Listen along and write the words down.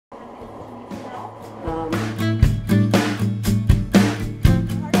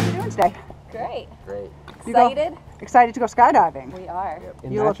great. Excited? Excited to go skydiving. We are. Yep.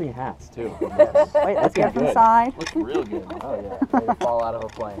 And You matching hats too. Wait, let's get from the side. Looks real good. Oh yeah, ready to fall out of a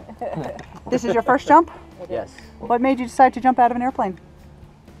plane. This is your first jump? Yes. What made you decide to jump out of an airplane?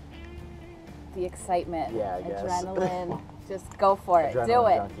 The excitement, Yeah, I guess. adrenaline, just go for it. Do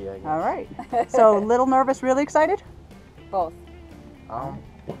Adrenaline it. junkie, I guess. All right. So little nervous, really excited? Both.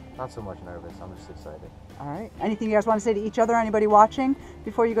 Not so much nervous. I'm just excited. All right. Anything you guys want to say to each other, anybody watching,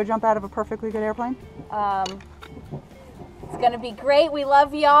 before you go jump out of a perfectly good airplane? It's going to be great. We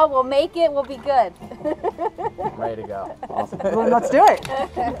love y'all. We'll make it. We'll be good. Ready to go. Awesome. Well, let's do it.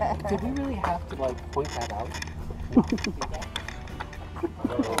 Did we really have to like point that out?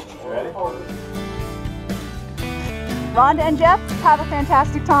 Ready? Rhonda and Jeff, have a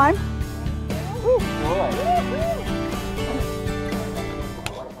fantastic time.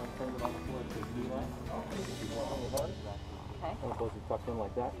 I'm supposed to be tucked in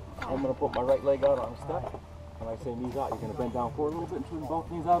like that. I'm going to put my right leg out on a step. When I say knees out, you're going to bend down forward a little bit and swing both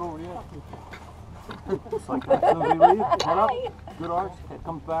knees out over the edge. Just like that. As soon as we leave, head up, good arch, head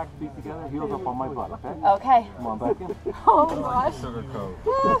comes back, feet together, heels up on my butt, okay? Okay. Come on back in. Oh gosh.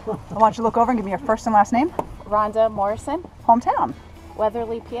 I want you to look over and give me your first and last name. Rhonda Morrison, Hometown.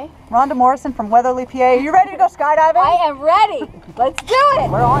 Weatherly, PA. Rhonda Morrison from Weatherly, PA. Are you ready to go skydiving? I am ready. Let's do it.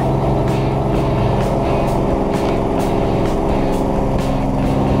 We're on it.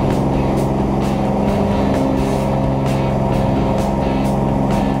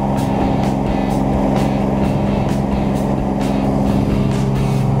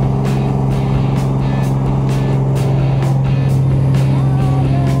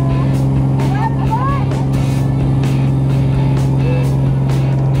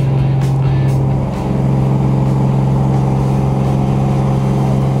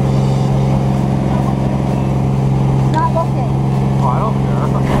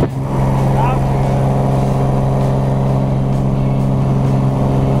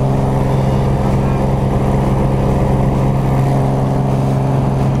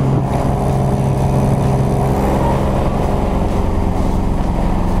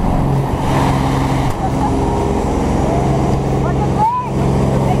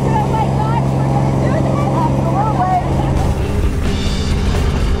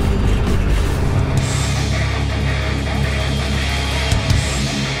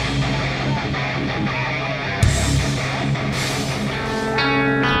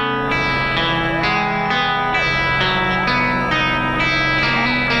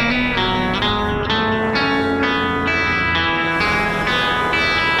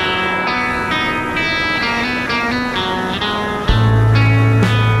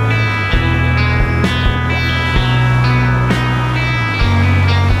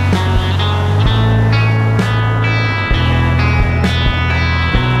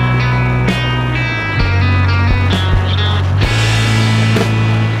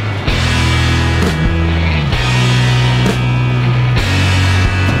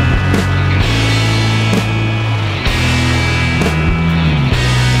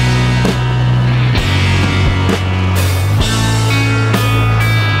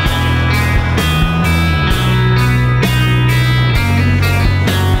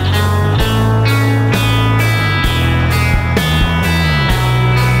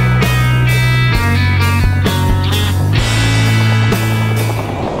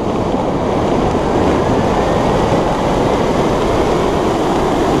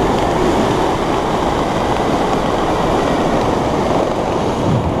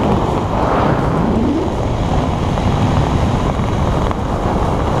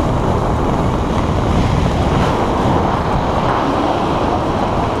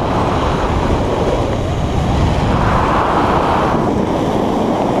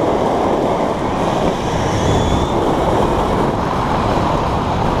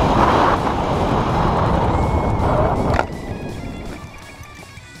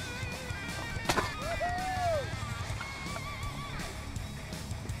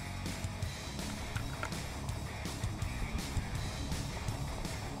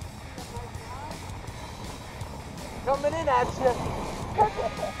 Coming in at you.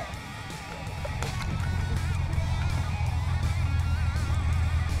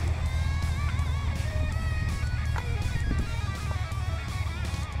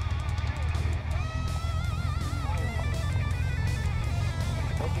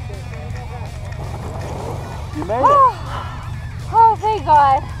 You made it. Oh, thank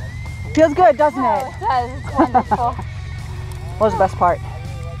God. Feels good, doesn't Oh, it? it does. It's wonderful. What was the best part?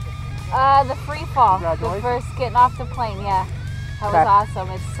 The free fall. The Congratulations. first getting off the plane, yeah. That was Okay. awesome.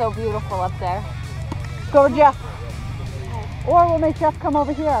 It's so beautiful up there. Go with Jeff. Or we'll make Jeff come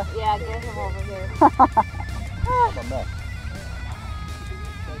over here. Yeah, get him over here. I'm a mess.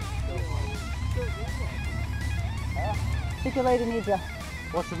 I think your lady needs you.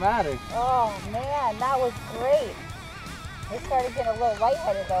 What's the matter? Oh man, that was great. We started getting a little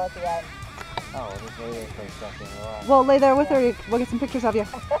lightheaded though at the end. Oh, just lay there for a second. Relax. We'll lay there with her. We'll get some pictures of you.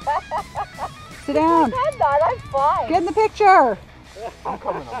 Sit down. I'm not, I'm fine. Get in the picture. I'm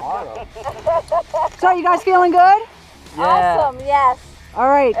coming tomorrow. So, you guys feeling good? Awesome, yes. All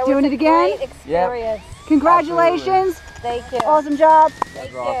right, It doing was it a again? great experience. Congratulations. Thank you. Awesome job.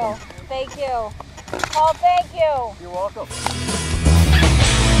 Thank you. awesome. Thank you. Paul, thank you. You're welcome.